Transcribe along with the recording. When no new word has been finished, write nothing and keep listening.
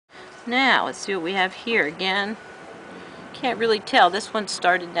Now, let's see what we have here. Again, can't really tell. This one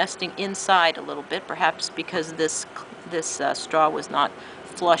started nesting inside a little bit, perhaps because this straw was not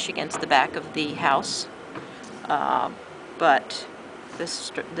flush against the back of the house. But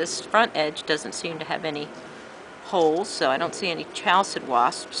this front edge doesn't seem to have any holes, so I don't see any chalcid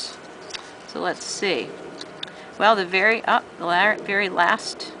wasps. So let's see. Well, the very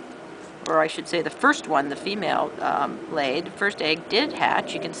last, or I should say the first one, the female laid, the first egg did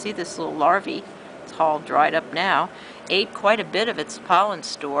hatch. You can see this little larvae, it's all dried up now, ate quite a bit of its pollen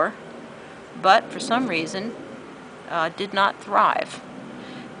store, but for some reason did not thrive.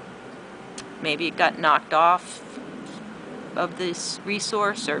 Maybe it got knocked off of this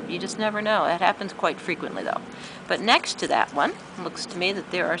resource, or you just never know. That happens quite frequently though. But next to that one, it looks to me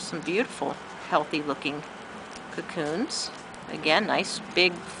that there are some beautiful, healthy looking cocoons. Again, nice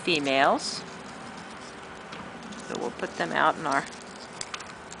big females. So we'll put them out in our,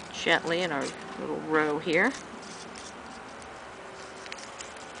 gently in our little row here.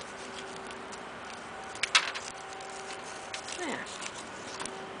 There.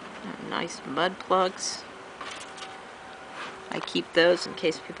 Nice mud plugs. I keep those in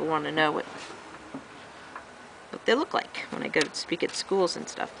case people want to know what they look like when I go to speak at schools and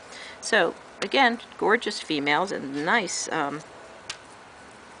stuff. So again, gorgeous females and nice.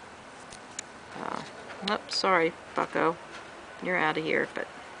 Oops, sorry, Bucko, you're out of here. But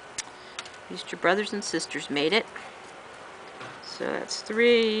at least your brothers and sisters made it. So that's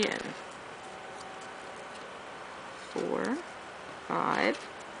 3 and 4, 5,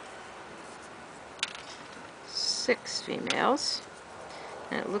 6 females,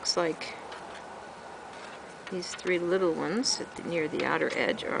 and it looks like these 3 little ones near the outer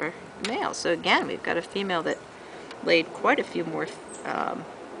edge are males. So again, we've got a female that laid quite a few more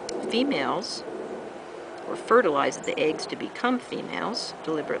females, or fertilized the eggs to become females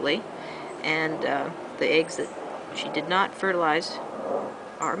deliberately, and the eggs that she did not fertilize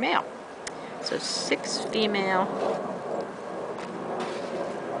are male. So 6 female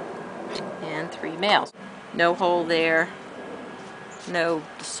and 3 males. No hole there, no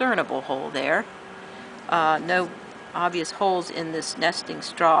discernible hole there, no obvious holes in this nesting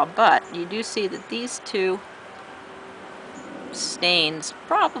straw, but you do see that these 2 stains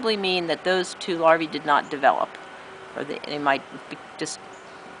probably mean that those 2 larvae did not develop, or they might be just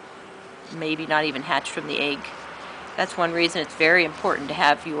maybe not even hatched from the egg. That's one reason it's very important to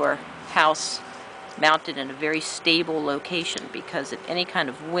have your house mounted in a very stable location, because if any kind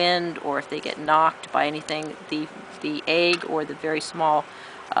of wind or if they get knocked by anything, the egg or the very small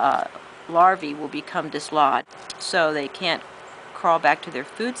larvae will become dislodged, so they can't crawl back to their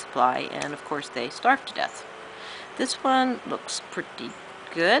food supply, and of course they starve to death. This one looks pretty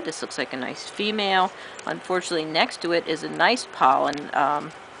good. This looks like a nice female. Unfortunately, next to it is a nice pollen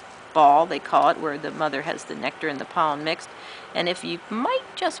ball, they call it, where the mother has the nectar and the pollen mixed. And if you might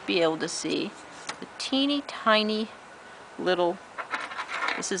just be able to see the teeny tiny little,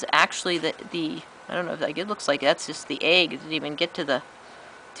 this is actually the I don't know if it looks like that's just the egg. It didn't even get to the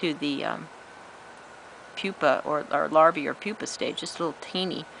pupa or larvae or pupa stage, just a little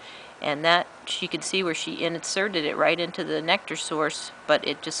teeny. And that, you can see where she inserted it right into the nectar source, but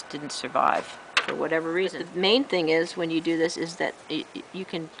it just didn't survive for whatever reason. The main thing is, when you do this, is that you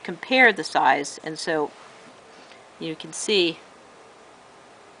can compare the size, and so you can see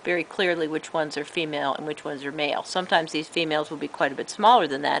very clearly which ones are female and which ones are male. Sometimes these females will be quite a bit smaller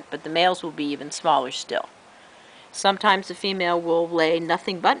than that, but the males will be even smaller still. Sometimes the female will lay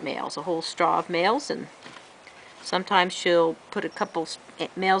nothing but males, a whole straw of males, and sometimes she'll put a couple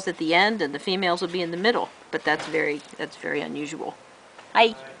males at the end and the females will be in the middle, but that's very unusual. Hi.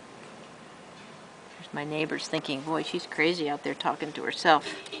 There's my neighbors thinking, boy, she's crazy out there talking to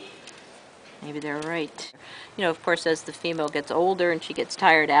herself. Maybe they're right. You know, of course, as the female gets older and she gets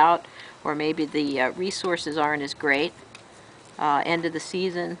tired out, or maybe the resources aren't as great, end of the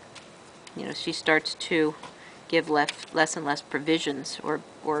season, you know, she starts to give less and less provisions,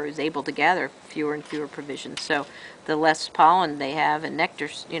 or is able to gather fewer and fewer provisions. So the less pollen they have, and nectar,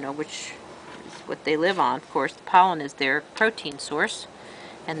 you know, which is what they live on. Of course, the pollen is their protein source,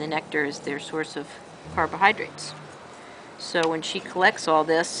 and the nectar is their source of carbohydrates. So when she collects all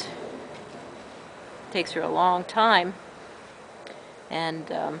this, it takes her a long time, and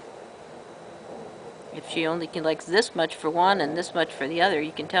if she only collects this much for one and this much for the other,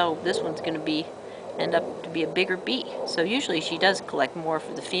 you can tell this one's going to end up to be a bigger bee. So usually she does collect more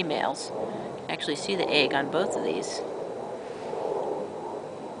for the females. You can actually see the egg on both of these.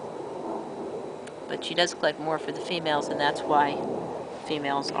 But she does collect more for the females, and that's why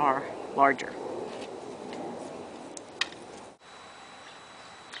females are larger.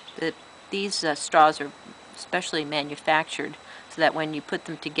 These straws are specially manufactured so that when you put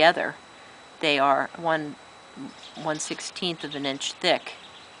them together, they are 1/16 of an inch thick,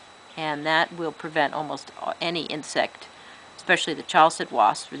 and that will prevent almost any insect, especially the chalcid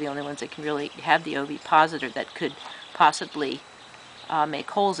wasps, are the only ones that can really have the ovipositor that could possibly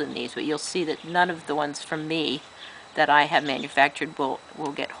make holes in these. But you'll see that none of the ones from me that I have manufactured will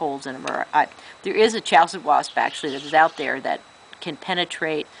get holes in them. There is a chalcid wasp actually that is out there that can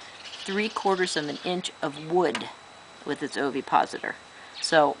penetrate 3/4 of an inch of wood with its ovipositor.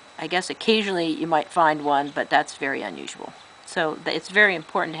 So I guess occasionally you might find one, but that's very unusual. So it's very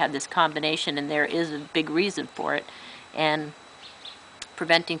important to have this combination, and there is a big reason for it, and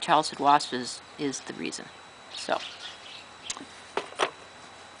preventing chalcid wasps is the reason. So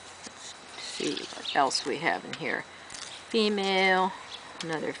let's see what else we have in here. Female,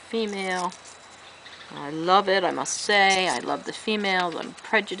 another female. I love it, I must say. I love the females. I'm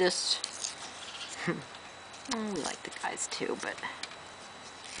prejudiced. We like the guys too, but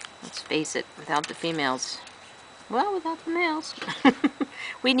let's face it, without the females, well, without the males,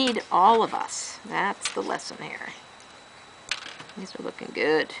 we need all of us. That's the lesson here. These are looking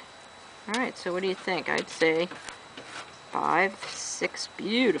good. Alright, so what do you think? I'd say 5, 6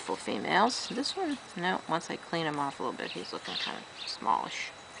 beautiful females. This one, no, once I clean him off a little bit, he's looking kind of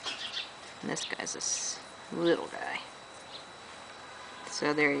smallish. And this guy's this little guy.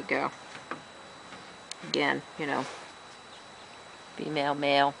 So there you go. Again, you know, female,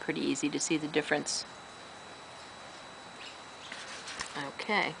 male, pretty easy to see the difference.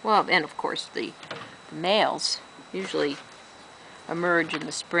 Okay, well, and of course the males usually emerge in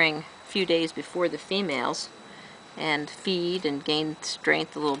the spring a few days before the females and feed and gain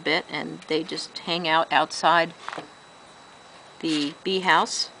strength a little bit, and they just hang out outside the bee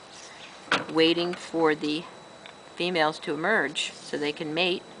house waiting for the females to emerge so they can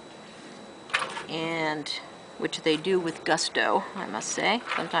mate, and which they do with gusto, I must say.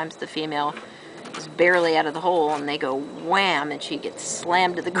 Sometimes the female is barely out of the hole and they go wham and she gets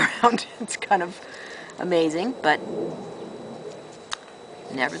slammed to the ground. It's kind of amazing, but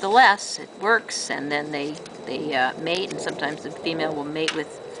nevertheless it works, and then they mate, and sometimes the female will mate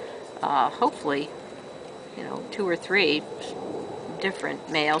with hopefully, you know, 2 or 3 different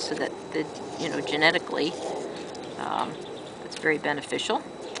males, so that you know, genetically it's very beneficial.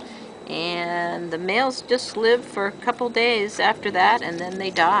 And the males just live for a couple days after that, and then they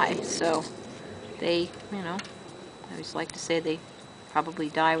die. So they, you know, I always like to say they probably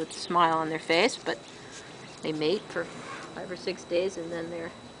die with a smile on their face, but they mate for 5 or 6 days and then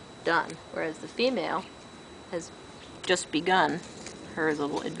they're done. Whereas the female has just begun her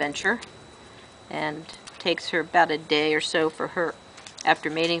little adventure, and takes her about a day or so for her, after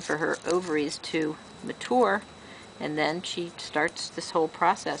mating, for her ovaries to mature, and then she starts this whole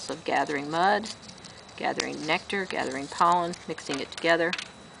process of gathering mud, gathering nectar, gathering pollen, mixing it together.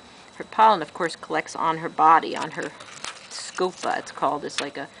 Her pollen, of course, collects on her body, on her scopa, it's called. It's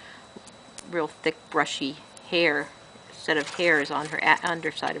like a real thick, brushy hair, set of hairs on her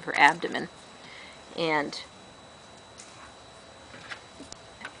underside of her abdomen. And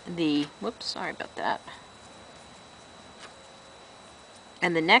the, whoops, sorry about that.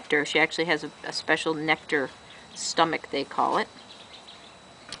 And the nectar, she actually has a special nectar stomach, they call it.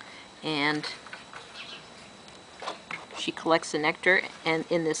 And she collects the nectar and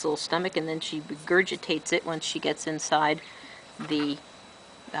in this little stomach, and then she regurgitates it once she gets inside the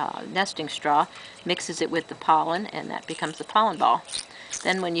nesting straw, mixes it with the pollen, and that becomes the pollen ball.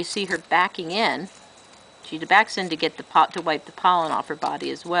 Then when you see her backing in, she backs in to get the to wipe the pollen off her body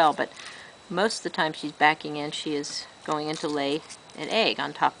as well, but most of the time she's backing in, she is going in to lay an egg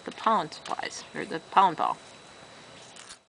on top of the pollen supplies, or the pollen ball.